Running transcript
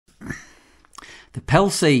The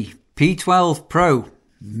Pelsee P12 Pro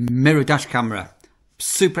mirror dash camera.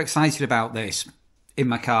 Super excited about this in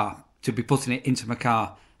my car, to be putting it into my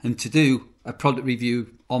car and to do a product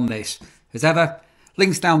review on this. As ever,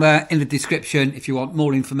 links down there in the description if you want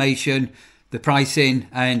more information, the pricing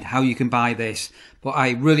and how you can buy this. But I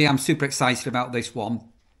really am super excited about this one.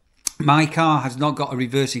 My car has not got a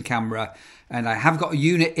reversing camera and I have got a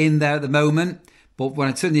unit in there at the moment, but when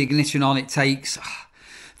I turn the ignition on it takes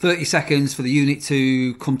 30 seconds for the unit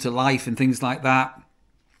to come to life and things like that.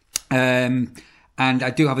 And I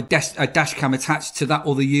do have a dash cam attached to that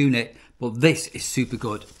other unit, but this is super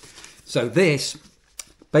good. So this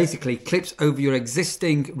basically clips over your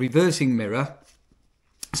existing reversing mirror.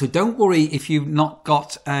 So don't worry if you've not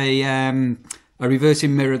got a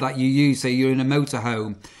reversing mirror that you use, say you're in a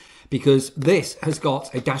motorhome, because this has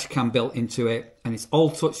got a dash cam built into it and it's all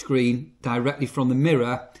touchscreen directly from the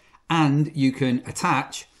mirror, and you can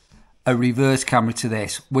attach a reverse camera to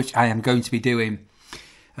this, which I am going to be doing.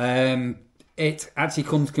 It actually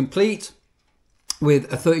comes complete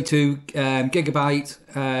with a 32 gigabyte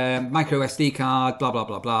micro SD card, blah, blah,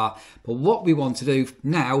 blah, blah. But what we want to do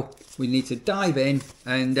now, we need to dive in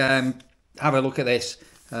and have a look at this.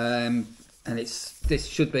 And this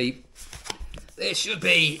should be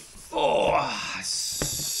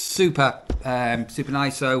super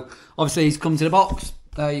nice. So obviously it's come to the box.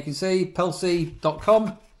 You can see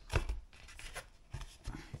Pelsee.com.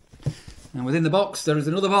 And within the box, there is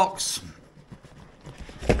another box.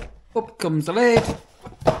 Up comes the lid.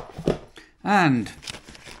 And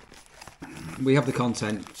we have the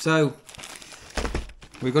content. So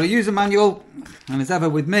we've got a user manual. And as ever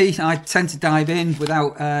with me, I tend to dive in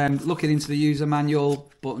without looking into the user manual.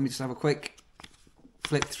 But let me just have a quick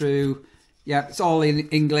flip through. Yeah, it's all in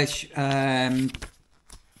English. Yeah,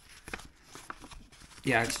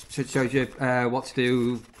 it shows you what to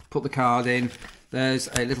do. Put the card in. There's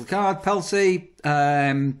a little card, Pelsee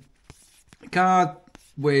card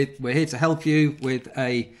with "We're here to help you" with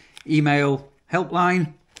a email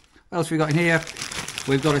helpline. What else we got in here?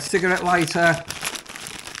 We've got a cigarette lighter,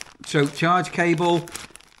 charge cable.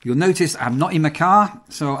 You'll notice I'm not in my car,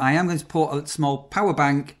 so I am going to put a small power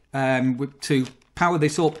bank to power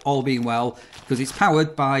this up, all being well, because it's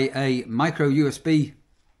powered by a micro USB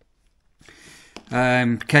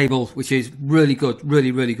cable, which is really good,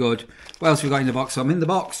 really good. What else have we got in the box? So I'm in the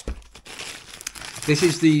box. This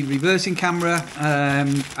is the reversing camera.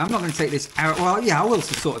 I'm not going to take this out. Well, yeah, I will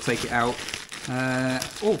sort of take it out.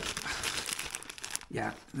 Oh,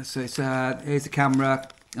 yeah. So here's the camera,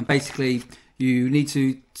 and basically you need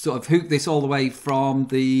to sort of hook this all the way from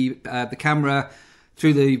the camera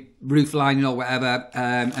through the roof lining or whatever,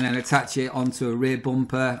 and then attach it onto a rear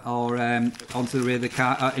bumper or onto the rear of the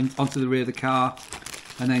car, onto the rear of the car,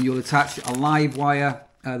 and then you'll attach a live wire,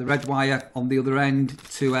 the red wire on the other end,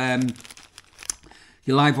 to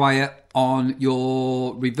your live wire on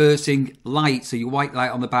your reversing light, so your white light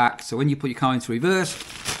on the back. So when you put your car into reverse,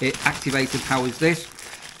 it activates and powers this.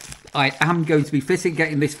 I am going to be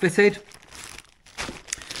getting this fitted.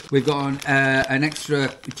 We've got an extra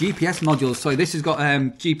GPS module. So this has got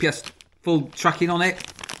GPS full tracking on it.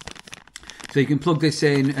 So you can plug this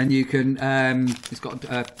in and you can, it's got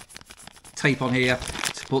tape on here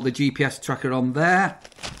to put the GPS tracker on there.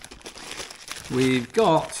 We've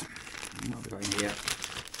got, what have we got in here?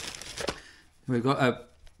 We've got a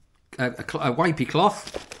wipey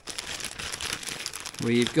cloth.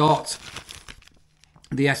 We've got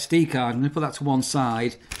the SD card. I'm going to put that to one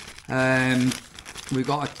side. We've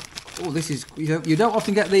got this is, you don't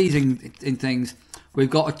often get these in things. We've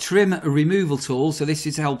got a trim removal tool, so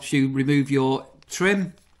this helps you remove your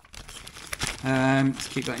trim. Let's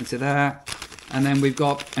keep that into there. And then we've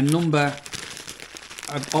got a number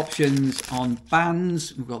of options on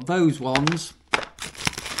bands. We've got those ones.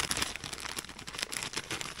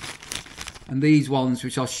 And these ones,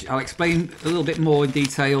 which I'll explain a little bit more in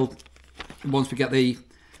detail once we get the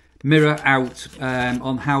mirror out,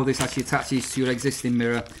 on how this actually attaches to your existing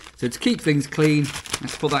mirror. So to keep things clean,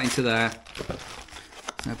 let's put that into there.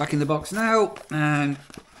 So back in the box now, and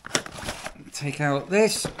take out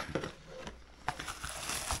this.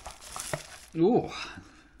 Oh,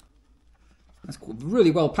 that's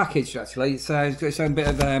really well packaged actually. It's got its own bit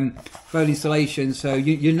of bone insulation, so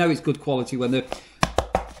you know it's good quality when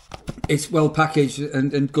it's well packaged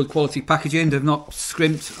and good quality packaging. They've not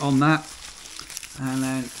scrimped on that. And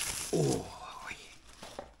then, oh,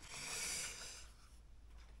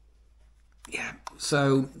 yeah.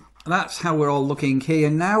 So that's how we're all looking here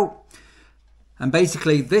now. And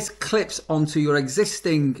basically, this clips onto your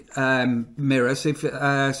existing mirror. So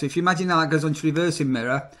if you imagine that goes onto your reversing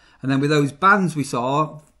mirror, And then with those bands we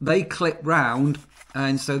saw, they clip round,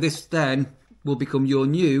 and so this then will become your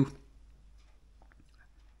new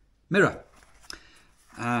mirror.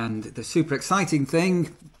 And the super exciting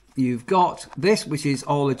thing, you've got this, which is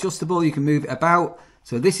all adjustable. You can move it about.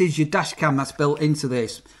 So this is your dash cam that's built into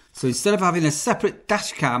this. So instead of having a separate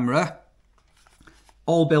dash camera,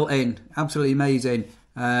 all built in, absolutely amazing.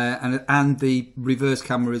 And the reverse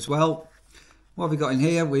camera as well. What have we got in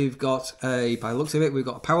here? We've got by the looks of it, we've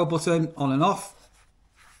got a power button on and off.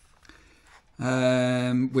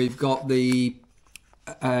 We've got the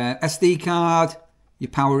SD card, your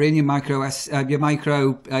power in, your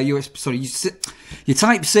your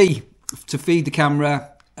Type C to feed the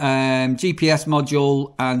camera, GPS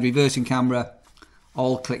module and reversing camera,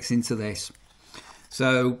 all clicks into this.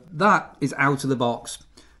 So that is out of the box.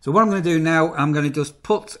 So what I'm going to do now, I'm going to just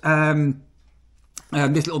put this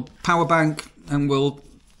little power bank, and we'll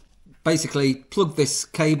basically plug this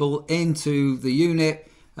cable into the unit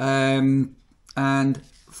and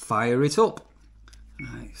fire it up.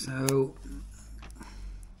 Right, so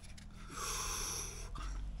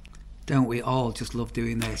don't we all just love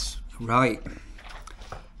doing this? Right,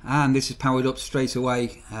 and this is powered up straight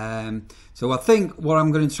away. So I think what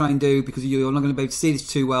I'm going to try and do, because you're not going to be able to see this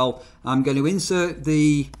too well, I'm going to insert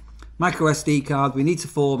the micro SD card. We need to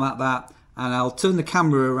format that, and I'll turn the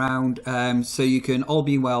camera around so you can, all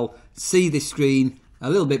being well, see this screen a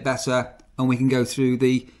little bit better, and we can go through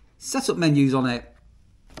the setup menus on it.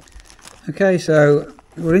 Okay, so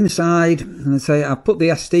we're inside, and I say I've put the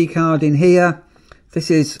SD card in here. This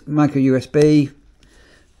is micro USB.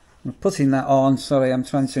 I'm putting that on. Sorry, I'm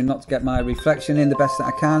trying to not get my reflection in the best that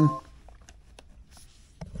I can.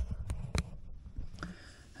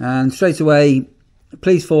 And straight away,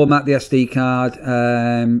 please format the SD card.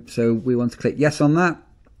 So we want to click yes on that.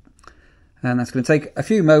 And that's going to take a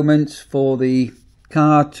few moments for the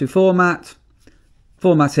card to format.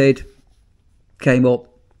 Formatted, came up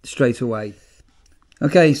straight away.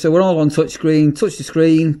 Okay, so we're all on touch screen. Touch the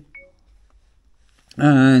screen.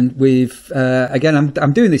 And we've, again,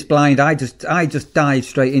 I'm doing this blind. I just dive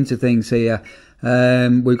straight into things here.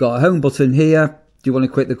 We've got a home button here. Do you want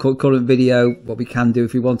to quit the current video? What we can do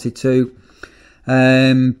if we wanted to.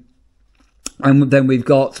 And then we've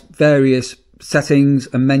got various settings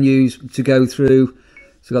and menus to go through.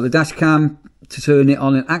 So we've got the dash cam to turn it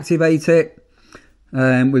on and activate it.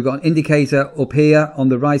 We've got an indicator up here on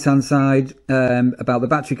the right hand side about the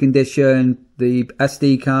battery condition, the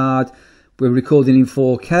SD card. We're recording in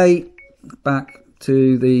 4K. Back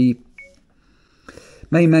to the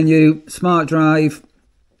main menu, smart drive.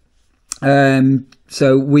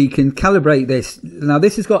 So we can calibrate this. Now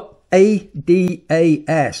this has got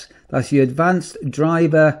ADAS, that's your Advanced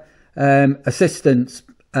Driver Assistance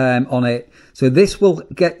on it. So this will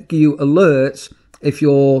get you alerts if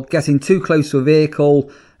you're getting too close to a vehicle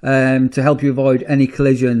to help you avoid any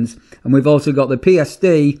collisions. And we've also got the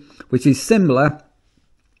PSD, which is similar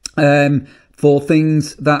for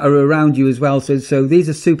things that are around you as well. So these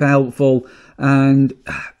are super helpful, and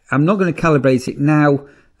I'm not going to calibrate it now.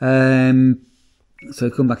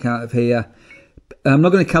 So come back out of here. I'm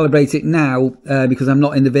not going to calibrate it now because I'm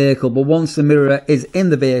not in the vehicle, but once the mirror is in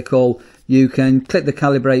the vehicle, you can click the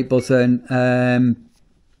calibrate button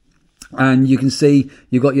and you can see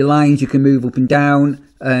you've got your lines. You can move up and down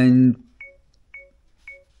and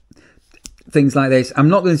things like this. I'm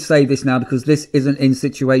not going to save this now because this isn't in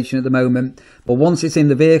situation at the moment, but once it's in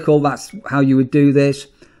the vehicle, that's how you would do this.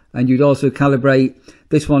 And you'd also calibrate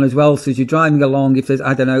this one as well. So as you're driving along, if there's,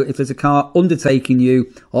 I don't know, if there's a car undertaking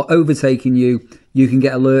you or overtaking you, you can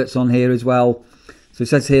get alerts on here as well. So it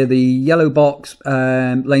says here the yellow box,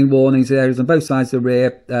 lane warnings areas on both sides of the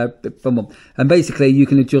rear. And basically you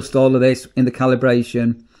can adjust all of this in the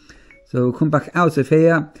calibration. So we'll come back out of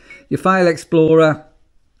here. Your file explorer.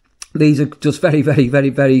 These are just very quickly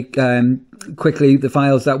the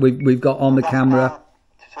files that we've got on the camera.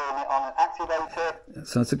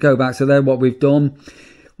 So to go back, so they're what we've done.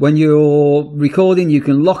 When you're recording, you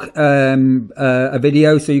can lock a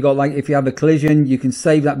video. So you got, like, if you have a collision, you can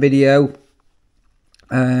save that video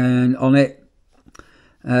and on it.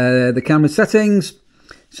 The camera settings.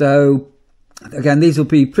 So again, these will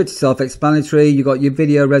be pretty self-explanatory. You got your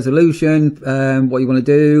video resolution, what you want to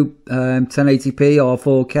do, 1080p or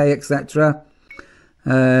 4K, etc.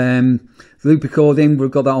 Loop recording, we've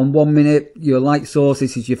got that on 1 minute. Your light source,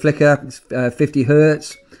 this is your flicker, it's 50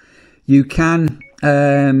 Hertz. You can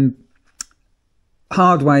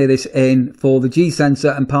hardwire this in for the G sensor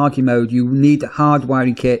and parking mode. You need a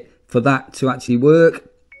hardwiring kit for that to actually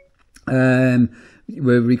work.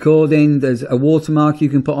 we're recording. There's a watermark you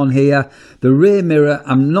can put on here. The rear mirror,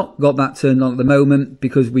 I've not got that turned on at the moment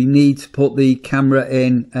because we need to put the camera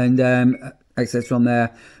in and etc. on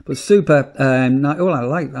there. But super, oh, I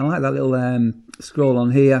like that little scroll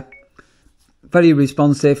on here. Very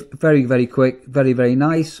responsive, very, very quick, very, very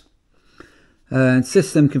nice.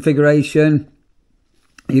 System configuration.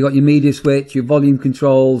 You got your media switch, your volume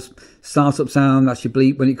controls, startup sound, that's your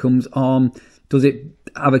bleep when it comes on. Does it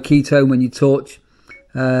have a ketone when you touch?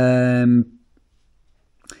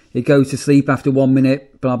 It goes to sleep after 1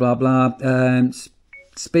 minute, blah, blah, blah.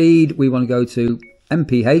 Speed, we want to go to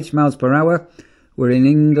mph, miles per hour. We're in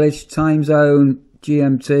English, time zone,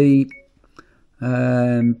 GMT.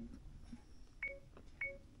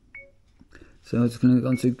 So it's going to go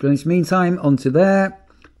onto Greenwich Mean Time, onto there.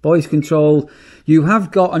 Voice control. You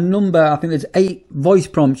have got a number, I think there's 8 voice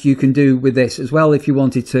prompts you can do with this as well if you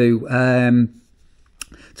wanted to.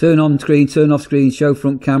 Turn on screen, turn off screen, show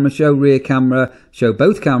front camera, show rear camera, show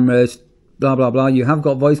both cameras, blah, blah, blah. You have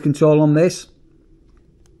got voice control on this.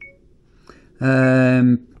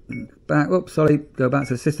 Go back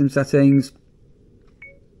to system settings.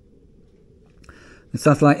 The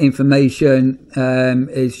satellite information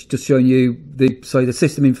is just showing you the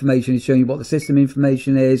system information is showing you what the system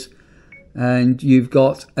information is, and you've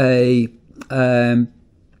got a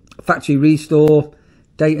factory restore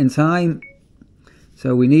date and time.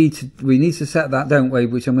 So we need to set that, don't we?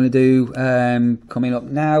 Which I'm going to do coming up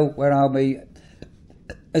now. Where are we?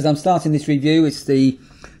 As I'm starting this review, it's the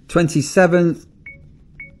 27th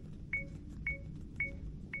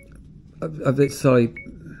of it. Sorry.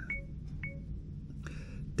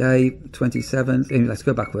 Day 27th. Let's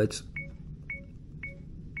go backwards.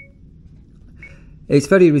 It's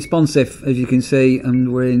very responsive, as you can see,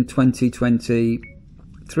 and we're in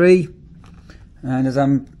 2023. And as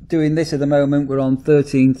I'm doing this at the moment, we're on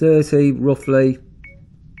 1330 roughly.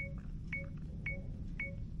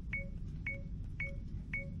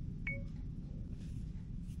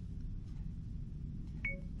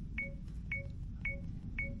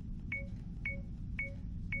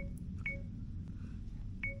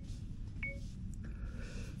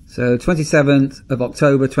 So 27th of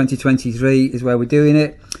October 2023 is where we're doing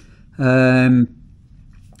it. So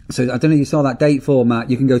I don't know if you saw that date format.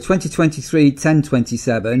 You can go 2023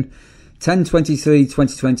 1027, 1023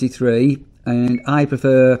 2023, and I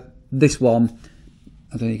prefer this one.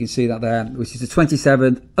 I don't know if you can see that there, which is the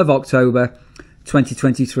 27th of October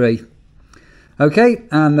 2023. Okay,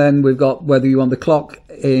 and then we've got whether you want the clock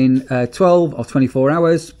in 12 or 24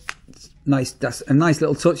 hours. Nice, that's a nice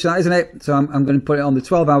little touch, that, isn't it? So I'm going to put it on the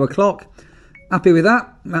 12-hour clock. Happy with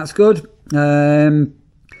that. That's good.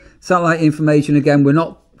 Satellite information, again, we're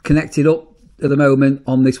not connected up at the moment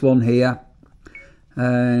on this one here.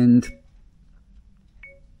 And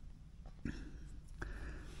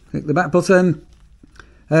click the back button.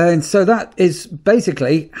 And so that is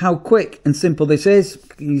basically how quick and simple this is.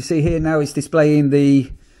 You see here now it's displaying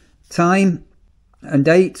the time and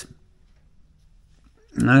date.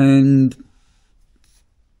 And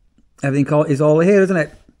everything is all here, isn't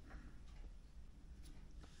it?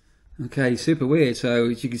 Okay, super weird. So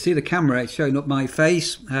as you can see, the camera, it's showing up my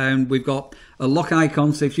face, and we've got a lock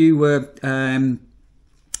icon. So if you were in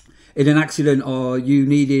an accident or you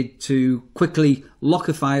needed to quickly lock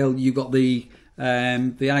a file, you got the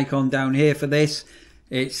icon down here for this.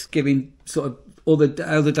 It's giving sort of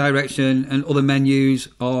other direction and other menus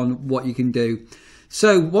on what you can do.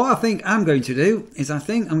 So what I think I'm going to do is I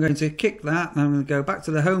think I'm going to kick that, and I'm going to go back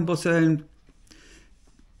to the home button.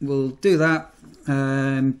 We'll do that.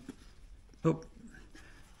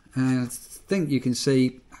 I think you can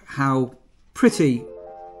see how pretty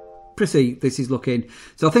this is looking.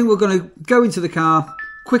 So I think we're going to go into the car,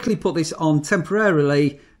 quickly put this on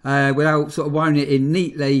temporarily without sort of wiring it in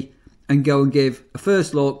neatly, and go and give a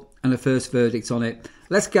first look and a first verdict on it.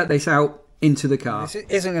 Let's get this out into the car. This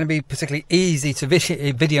isn't going to be particularly easy to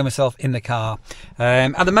video myself in the car.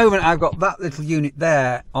 At the moment I've got that little unit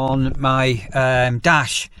there on my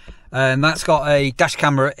dash, and that's got a dash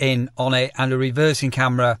camera in on it and a reversing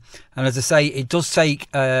camera, and as I say, it does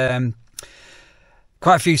take quite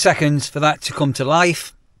a few seconds for that to come to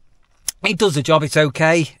life. It does the job, it's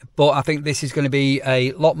okay, but I think this is going to be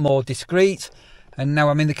a lot more discreet. And now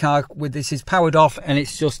I'm in the car with this is powered off, and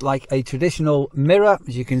it's just like a traditional mirror,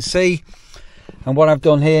 as you can see. And what I've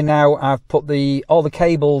done here now, I've put all the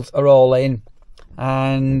cables are all in,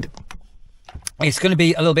 and it's going to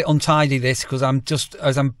be a little bit untidy this, because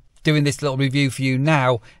as I'm doing this little review for you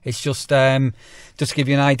now, it's just to give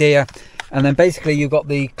you an idea. And then basically you've got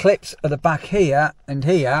the clips at the back here and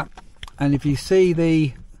here, and if you see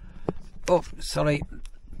the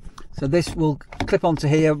So this will clip onto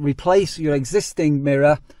here, replace your existing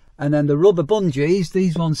mirror, and then the rubber bungees,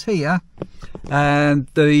 these ones here, and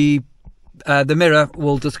the mirror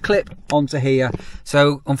will just clip onto here.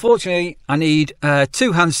 So unfortunately I need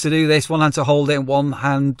 2 hands to do this, 1 hand to hold it and 1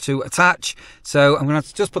 hand to attach. So I'm gonna have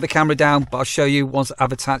to just put the camera down, but I'll show you once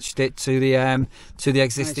I've attached it to the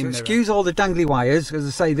existing mirror. Excuse all the dangly wires, as I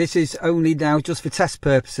say, this is only now just for test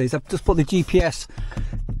purposes. I've just put the GPS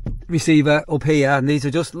receiver up here and these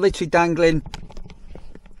are just literally dangling.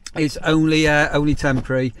 It's only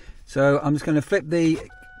temporary. So I'm just going to flip the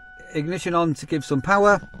ignition on to give some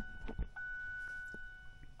power.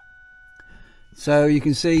 So you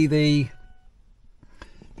can see the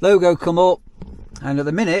logo come up, and at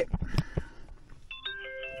the minute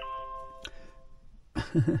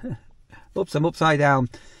oops, I'm upside down.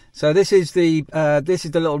 So this is the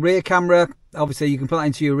little rear camera. Obviously you can put that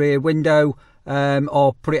into your rear window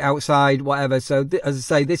or put it outside, whatever. So as I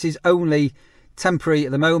say, this is only temporary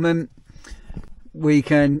at the moment. We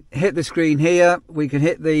can hit the screen here, we can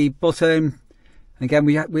hit the button. Again,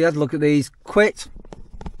 we had a look at these. Quit.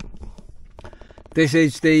 This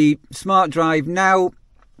is the smart drive now,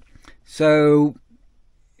 so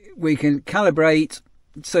we can calibrate.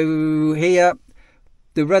 So here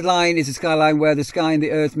the red line is the sky line where the sky and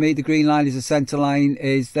the earth meet, the green line is the center line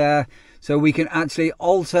is there. So we can actually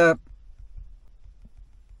alter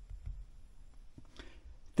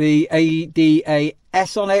the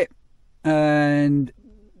ADAS on it and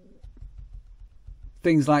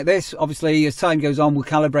things like this. Obviously as time goes on we'll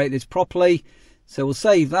calibrate this properly, so we'll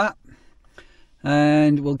save that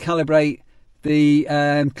and we'll calibrate the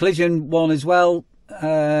collision one as well,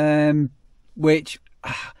 which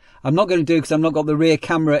I'm not going to do because I've not got the rear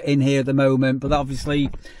camera in here at the moment, but obviously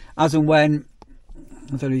as and when,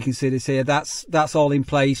 I don't know if you can see this here, that's all in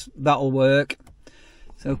place, that'll work.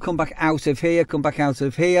 So come back out of here, come back out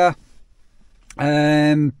of here.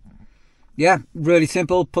 Yeah, really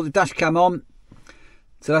simple. Put the dash cam on.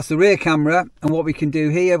 So that's the rear camera, and what we can do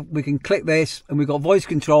here, we can click this and we've got voice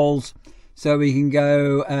controls, so we can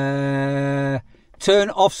go turn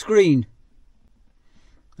off screen,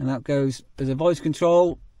 and that goes as a voice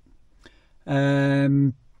control.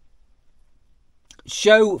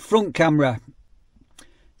 Show front camera.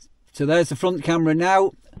 So there's the front camera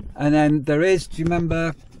now, and then there is, do you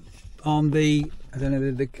remember on the, I don't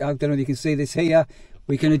know if you can see this here,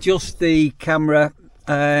 we can adjust the camera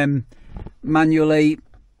manually,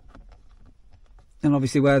 and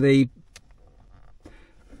obviously where the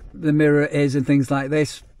mirror is and things like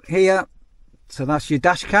this here. So that's your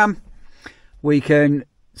dash cam. We can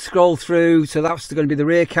scroll through, so that's going to be the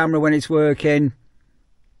rear camera when it's working,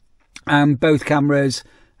 and both cameras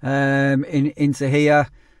into here.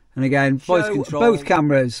 And again, voice control, both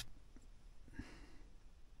cameras.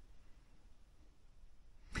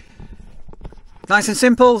 Nice and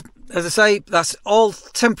simple. As I say, that's all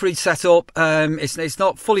temporary setup. It's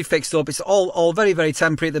not fully fixed up. It's all very, very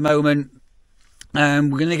temporary at the moment. We're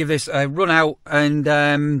going to give this a run out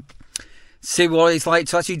and see what it's like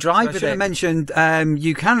to actually drive with it. I mentioned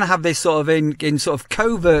you can have this sort of in sort of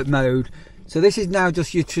covert mode. So this is now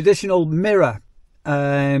just your traditional mirror.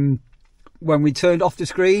 When we turned off the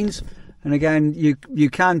screens, and again you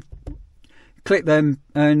can click them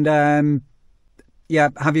and yeah,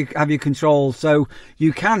 have your controls. So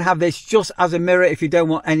you can have this just as a mirror if you don't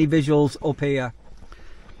want any visuals up here.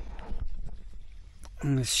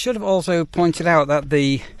 And I should have also pointed out that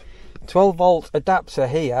the 12-volt adapter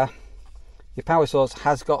here, your power source,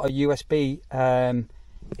 has got a USB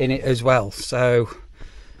in it as well. So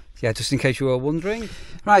yeah, just in case you were wondering.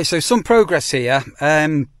 Right, so some progress here.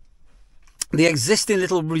 The existing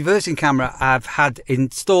little reversing camera I've had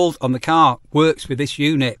installed on the car works with this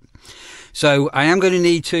unit. So I am going to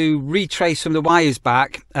need to retrace some of the wires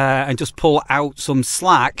back and just pull out some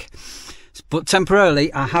slack. But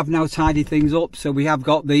temporarily I have now tidied things up. So we have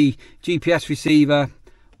got the GPS receiver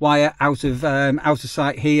wire out of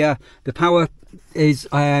sight here. The power is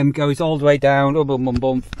goes all the way down,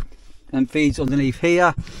 and feeds underneath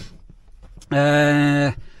here.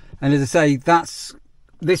 And as I say, that's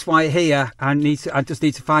this wire here. I just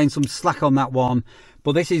need to find some slack on that one.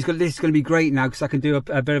 But this is going to be great now because I can do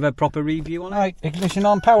a bit of a proper review on it. Right, ignition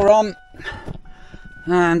on, power on,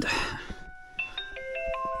 and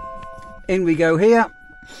in we go here.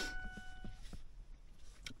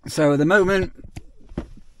 So at the moment,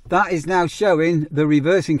 that is now showing the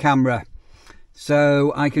reversing camera.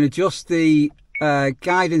 So I can adjust the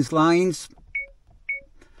guidance lines,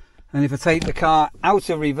 and if I take the car out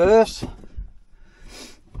of reverse,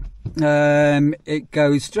 it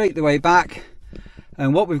goes straight the way back.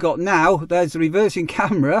 And what we've got now, there's the reversing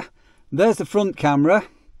camera, there's the front camera,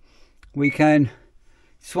 we can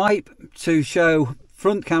swipe to show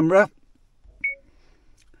front camera.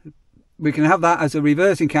 We can have that as a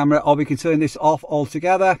reversing camera, or we can turn this off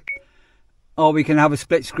altogether, or we can have a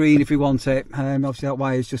split screen if we want it. Obviously that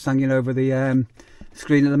wire is just hanging over the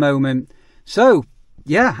screen at the moment. So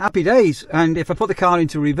yeah, happy days. And if I put the car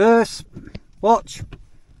into reverse, watch.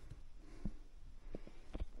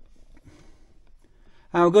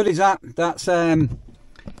 How good is that? That's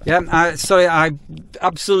yeah, sorry, I'm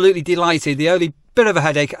absolutely delighted. The only bit of a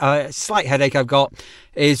headache, slight headache I've got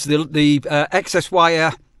is the excess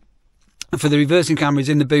wire for the reversing camera is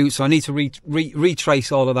in the boot, so I need to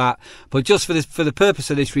retrace all of that. But just for the purpose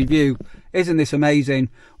of this review, isn't this amazing?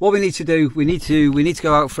 What we need to do, we need to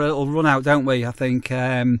go out for a little run out, don't we? I think,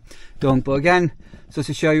 But again, so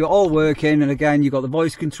to show you all working, and again, you've got the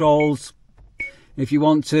voice controls. If you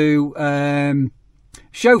want to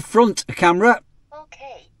show front camera,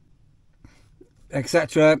 okay,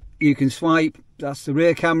 etc., you can swipe. That's the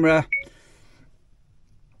rear camera.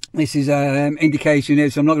 This is indication here,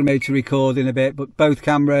 so I'm not going to be able to record in a bit, but both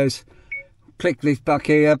cameras. Click this back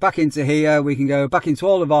here, back into here. We can go back into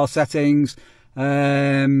all of our settings.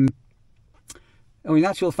 In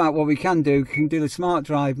actual fact, what we can do the smart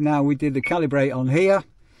drive now. We did the calibrate on here.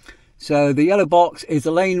 So the yellow box is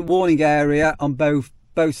the lane warning area on both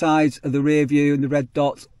sides of the rear view, and the red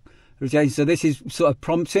dots. So this is sort of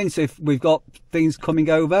prompting. So if we've got things coming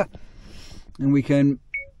over, and we can.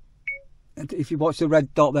 If you watch the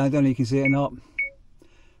red dot there, I don't know if you can see it or not,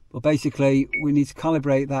 but basically we need to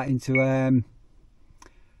calibrate that into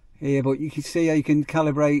here. But you can see how you can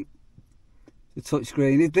calibrate the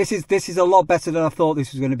touchscreen. This is a lot better than I thought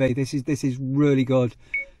this was going to be. This is really good.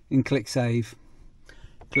 And click save,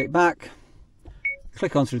 click back,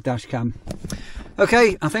 click onto the dash cam.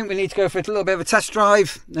 Okay, I think we need to go for a little bit of a test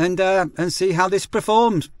drive and see how this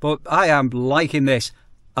performs. But I am liking this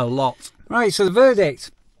a lot. Right, so the verdict.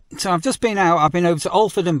 So I've just been out, I've been over to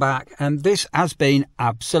Alford and back, and this has been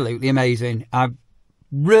absolutely amazing. I've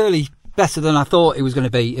really better than I thought it was going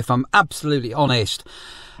to be, if I'm absolutely honest.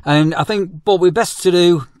 And I think what we're best to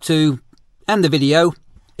do to end the video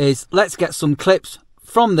is let's get some clips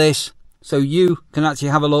from this so you can actually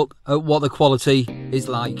have a look at what the quality is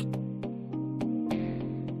like.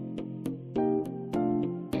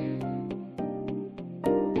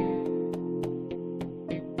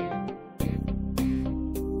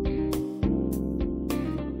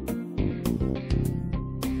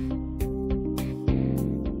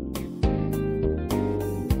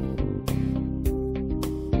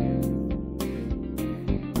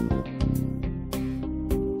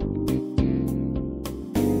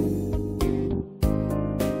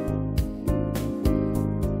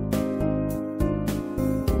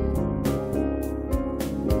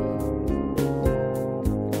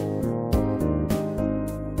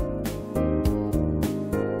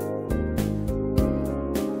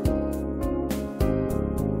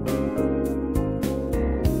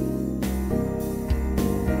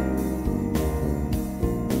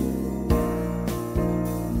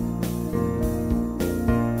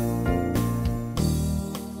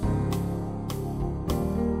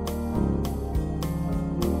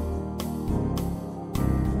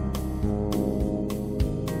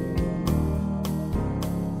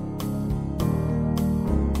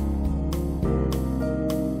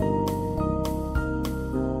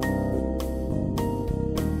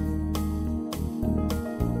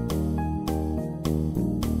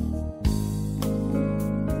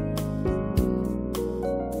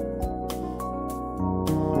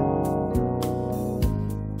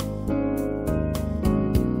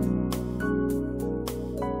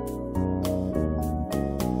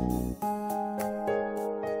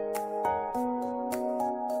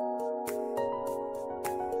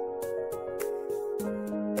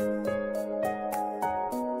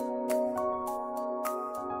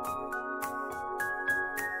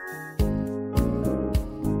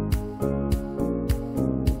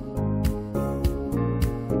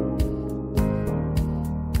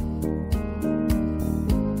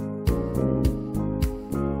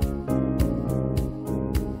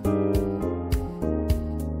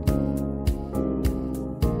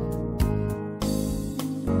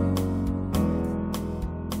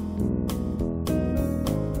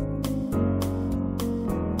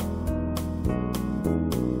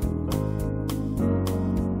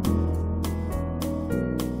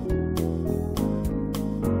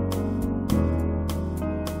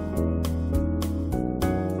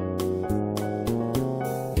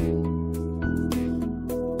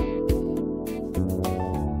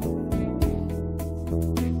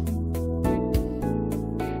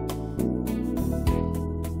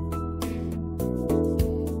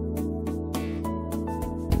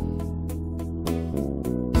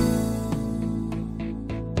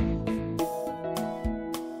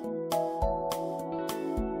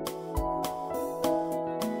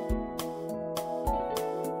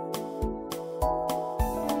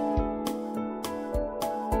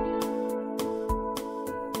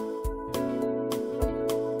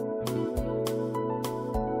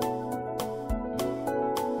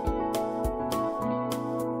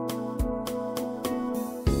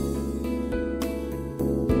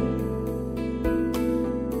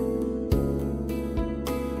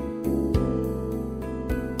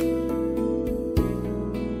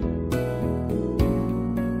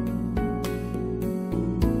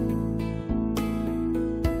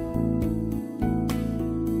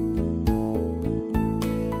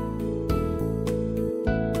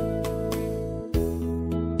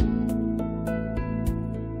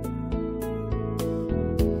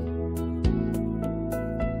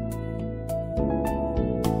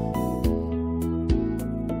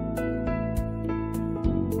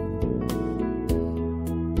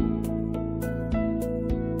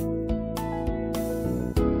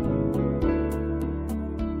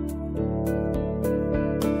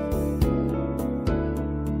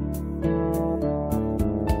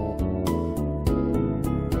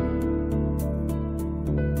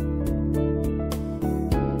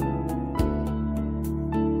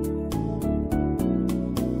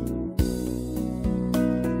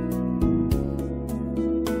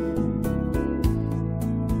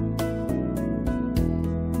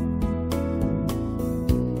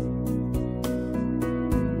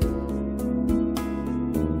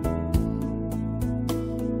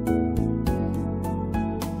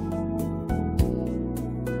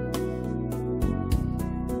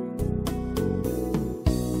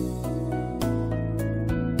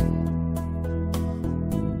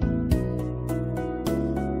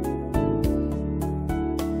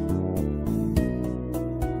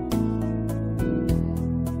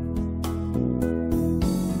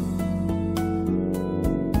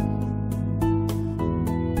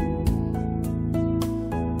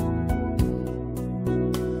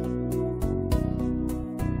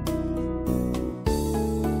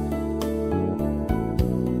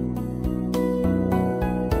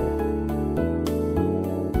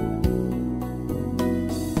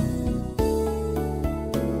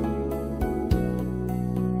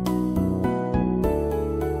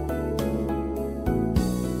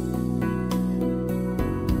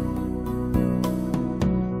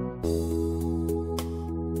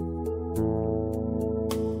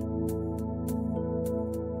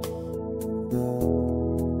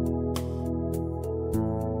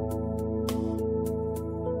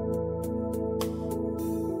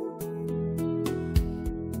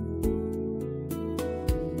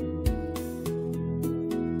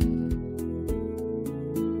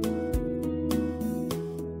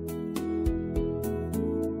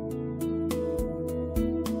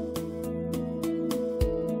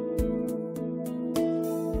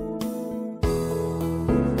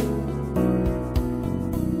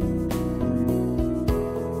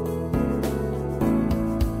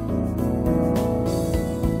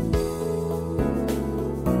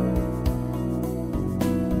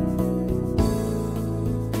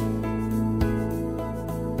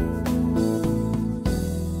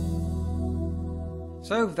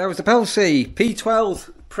 So that was the Pelsee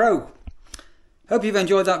P12 Pro. Hope you've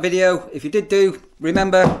enjoyed that video. If you did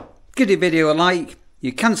remember, give the video a like.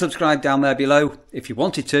 You can subscribe down there below if you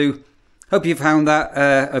wanted to. Hope you found that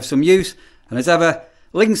of some use. And as ever,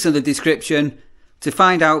 links in the description to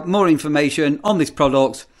find out more information on this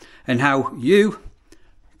product and how you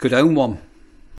could own one.